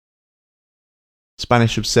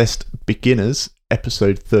Spanish Obsessed Beginners,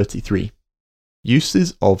 episode 33.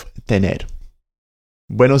 Uses of tener.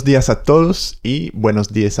 Buenos días a todos y buenos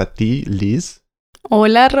días a ti, Liz.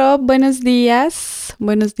 Hola, Rob. Buenos días.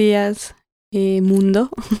 Buenos días,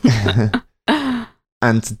 mundo.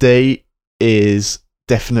 And today is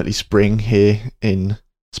definitely spring here in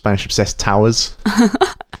Spanish Obsessed Towers.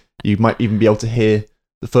 You might even be able to hear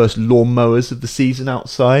the first lawnmowers of the season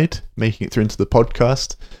outside, making it through into the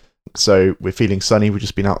podcast. So we're feeling sunny. We've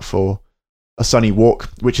just been out for a sunny walk,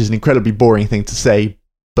 which is an incredibly boring thing to say,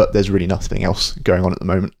 but there's really nothing else going on at the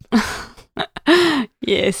moment.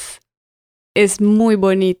 Yes. Es muy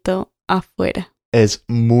bonito afuera. Es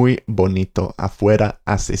muy bonito afuera.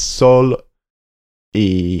 Hace sol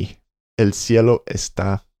y el cielo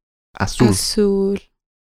está azul. Azul.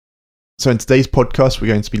 So in today's podcast, we're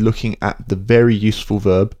going to be looking at the very useful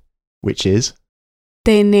verb, which is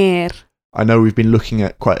Tener. I know we've been looking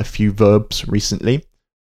at quite a few verbs recently,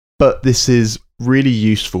 but this is really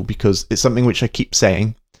useful because it's something which I keep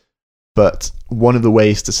saying, but one of the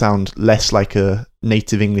ways to sound less like a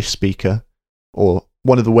native English speaker, or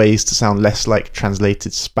one of the ways to sound less like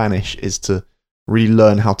translated Spanish, is to really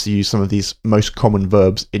learn how to use some of these most common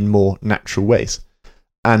verbs in more natural ways.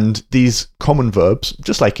 And these common verbs,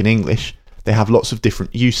 just like in English, they have lots of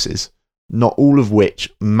different uses, not all of which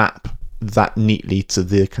map that neatly to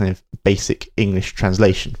the kind of basic English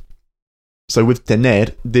translation. So with tener,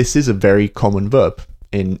 this is a very common verb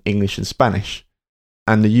in English and Spanish.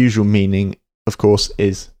 And the usual meaning, of course,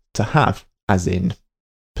 is to have, as in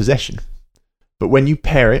possession. But when you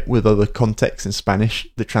pair it with other contexts in Spanish,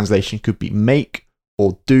 the translation could be make,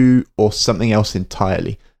 or do, or something else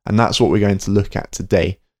entirely. And that's what we're going to look at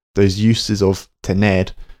today, those uses of tener,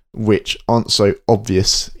 which aren't so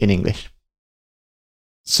obvious in English.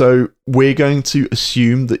 So we're going to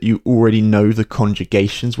assume that you already know the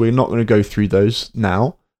conjugations. We're not going to go through those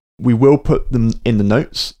now. We will put them in the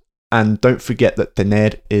notes. And don't forget that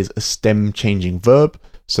tener is a stem-changing verb.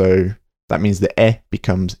 So that means the e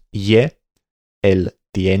becomes ye, él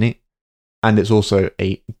tiene. And it's also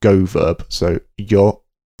a go verb. So yo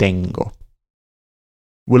tengo.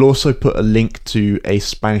 We'll also put a link to a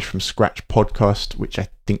Spanish from Scratch podcast, which I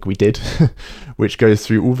think we did, which goes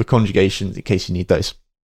through all the conjugations in case you need those.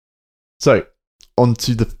 So, on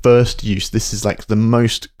to the first use. This is like the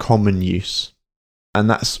most common use, and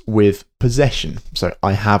that's with possession. So,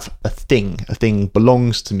 I have a thing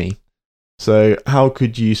belongs to me. So, how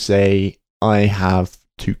could you say, I have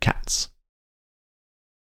 2 cats?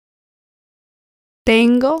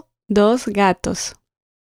 Tengo 2 gatos.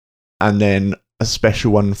 And then a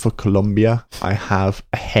special one for Colombia, I have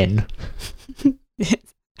a hen. Yes.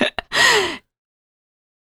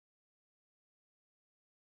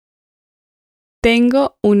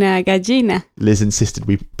 Tengo una gallina. Liz insisted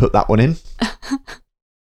we put that one in.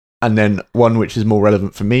 And then one which is more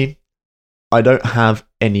relevant for me, I don't have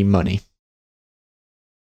any money.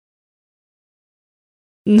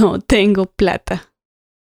 No tengo plata.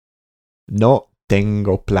 No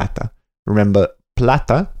tengo plata. Remember,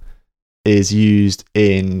 plata is used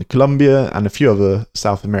in Colombia and a few other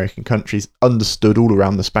South American countries, understood all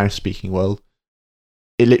around the Spanish-speaking world.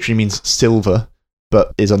 It literally means silver,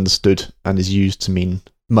 but is understood and is used to mean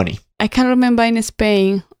money. I can remember in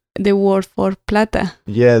Spain the word for plata.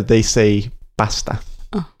 Yeah, they say pasta.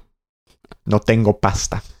 Oh. No tengo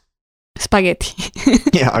pasta. Spaghetti.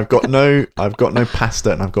 Yeah, I've got no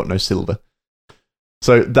pasta and I've got no silver.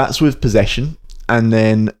 So that's with possession. And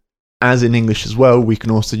then, as in English as well, we can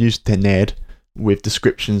also use tener with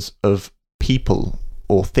descriptions of people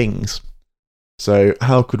or things. So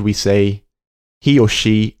how could we say, he or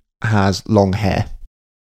she has long hair?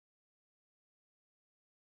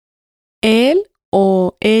 Él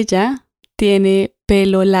o ella tiene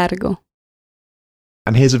pelo largo.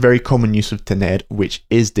 And here's a very common use of tener, which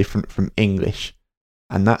is different from English,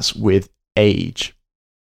 and that's with age.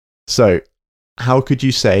 So, how could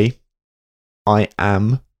you say, I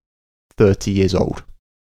am 30 years old?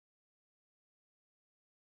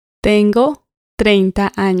 Tengo 30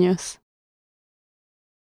 años.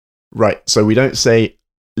 Right, so we don't say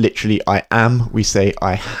literally I am, we say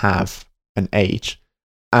I have an age.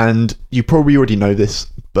 And you probably already know this,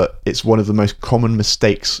 but it's one of the most common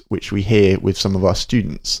mistakes which we hear with some of our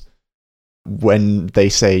students. When they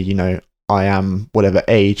say, you know, I am whatever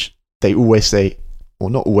age, they always say, or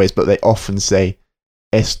not always, but they often say,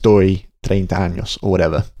 estoy 30 años, or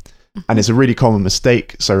whatever. And it's a really common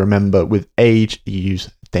mistake, so remember, with age, you use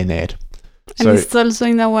tener. And it's also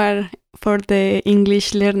in our, for the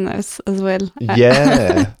English learners as well.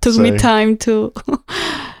 Yeah. Took me time to...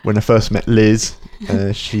 When I first met Liz,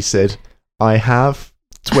 she said, I have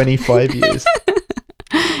 25 years.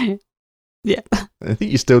 Yeah. I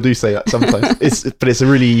think you still do say that sometimes. But it's a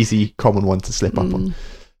really easy, common one to slip up on.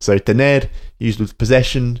 So tener, used with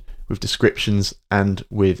possession, with descriptions, and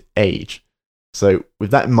with age. So with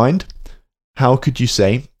that in mind, how could you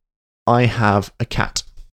say, I have a cat?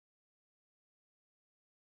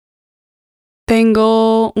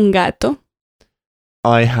 Tengo un gato.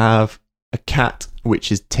 I have a cat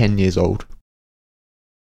which is 10 years old.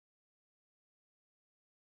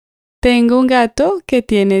 Tengo un gato que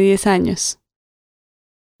tiene 10 años.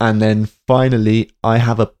 And then finally, I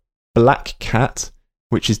have a black cat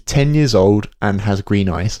which is 10 years old and has green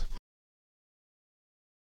eyes.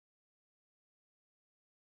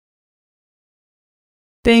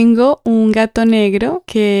 Tengo un gato negro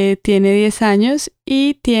que tiene 10 años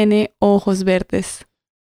y tiene ojos verdes.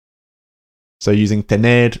 So using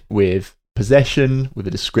tener with possession, with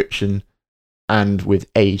a description, and with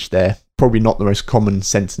age there. Probably not the most common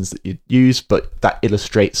sentence that you'd use, but that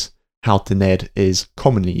illustrates how tener is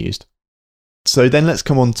commonly used. So then let's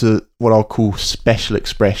come on to what I'll call special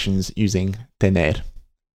expressions using tener.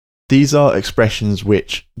 These are expressions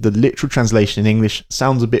which the literal translation in English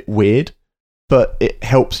sounds a bit weird, but it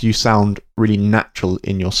helps you sound really natural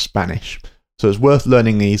in your Spanish. So it's worth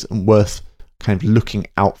learning these and worth kind of looking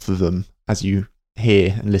out for them as you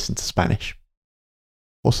hear and listen to Spanish.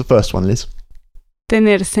 What's the first one, Liz?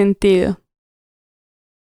 Tener sentido.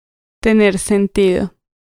 Tener sentido.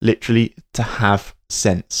 Literally, to have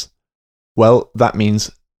sense. Well, that means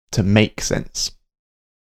to make sense.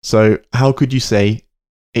 So how could you say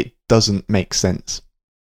it doesn't make sense?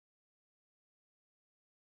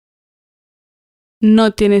 No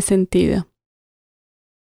tiene sentido.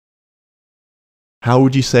 How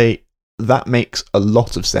would you say that makes a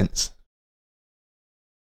lot of sense?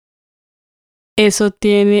 Eso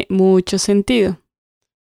tiene mucho sentido.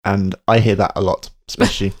 And I hear that a lot,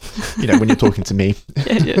 especially, when you're talking to me.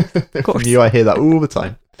 Yeah, of course. From you, I hear that all the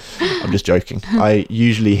time. I'm just joking. I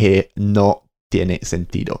usually hear no tiene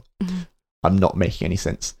sentido. I'm not making any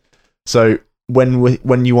sense. So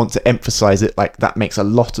when you want to emphasize it, like that makes a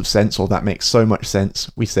lot of sense or that makes so much sense,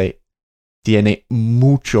 we say tiene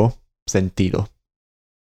mucho sentido.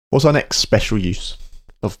 What's our next special use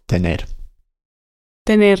of tener?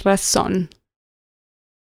 Tener razón.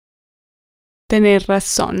 Tener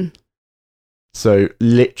razón. So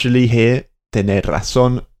literally here, tener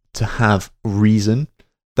razón, to have reason,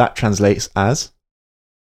 that translates as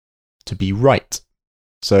to be right.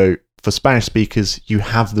 So for Spanish speakers, you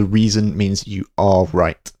have the reason means you are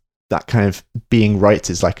right. That kind of being right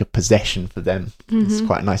is like a possession for them. It's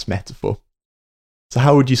quite a nice metaphor. So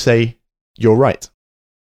how would you say you're right?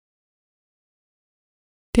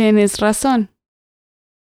 Tienes razón.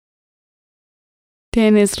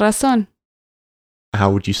 Tienes razón. How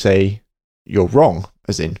would you say you're wrong,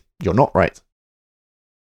 as in you're not right?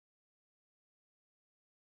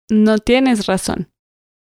 No tienes razón.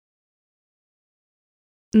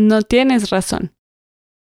 No tienes razón.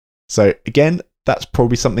 So again, that's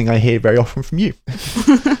probably something I hear very often from you.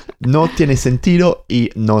 No tiene sentido y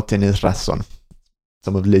no tienes razón.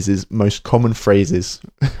 Some of Liz's most common phrases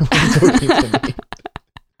when talking to me.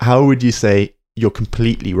 How would you say you're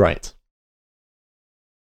completely right?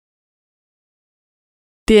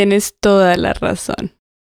 Tienes toda la razón.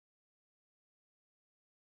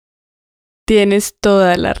 Tienes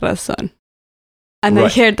toda la razón. And Right.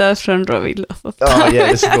 I heard that from Robbie Love. Oh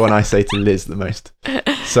yeah, this is the one I say to Liz the most.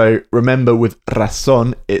 So remember, with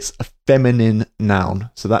razón, it's a feminine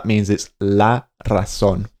noun. So that means it's la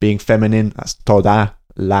razón. Being feminine, that's toda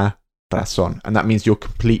la razón. And that means you're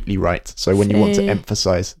completely right. So when you want to Sí.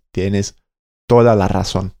 emphasize, tienes toda la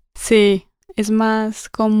razón. Sí, es más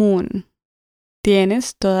común.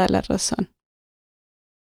 Tienes toda la razón.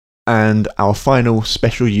 And our final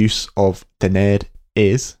special use of tener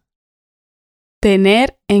is Tener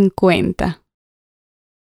en cuenta.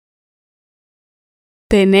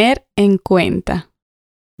 Tener en cuenta.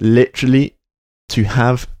 literally to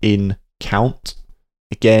have in count.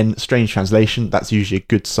 Again, strange translation, that's usually a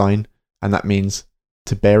good sign, and that means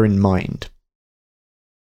to bear in mind.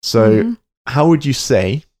 So, Mhm. how would you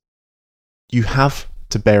say you have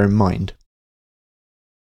to bear in mind?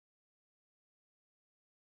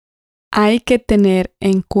 Hay que tener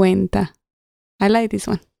en cuenta. I like this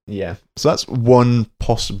one. Yeah. So that's one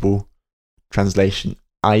possible translation.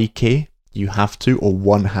 Hay que, you have to, or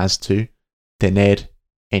one has to, tener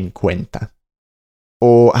en cuenta.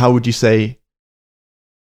 Or how would you say,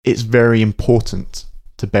 it's very important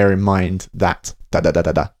to bear in mind that da da da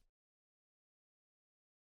da da.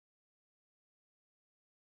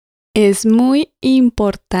 Es muy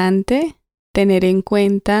importante tener en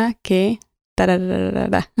cuenta que...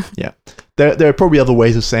 tarararara. There are probably other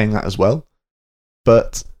ways of saying that as well.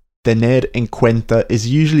 but tener en cuenta is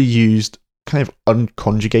usually used kind of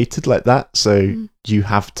unconjugated like that. So you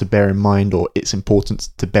have to bear in mind, or it's important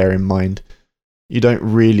to bear in mind. You don't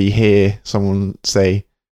really hear someone say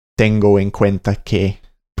tengo en cuenta que.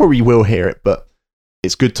 Probably will hear it, but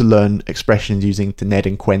it's good to learn expressions using tener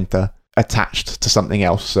en cuenta attached to something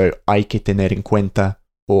else. So hay que tener en cuenta,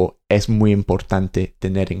 or es muy importante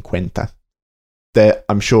tener en cuenta. There,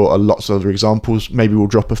 I'm sure, are lots of other examples. Maybe we'll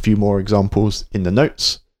drop a few more examples in the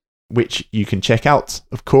notes, which you can check out,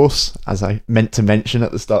 of course, as I meant to mention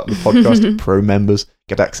at the start of the podcast. Pro members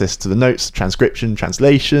get access to the notes, transcription,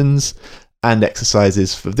 translations, and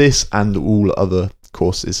exercises for this and all other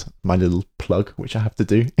courses. My little plug, which I have to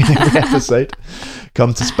do in every episode.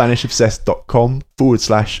 Come to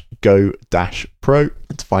SpanishObsessed.com/go-pro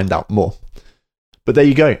to find out more. But there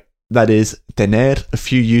you go. That is tener, a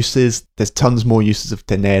few uses. There's tons more uses of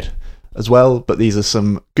tener as well, but these are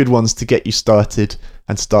some good ones to get you started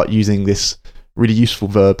and start using this really useful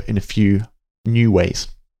verb in a few new ways.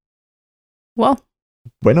 Well.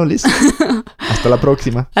 Bueno, Liz. Hasta la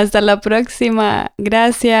próxima. Hasta la próxima.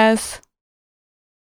 Gracias.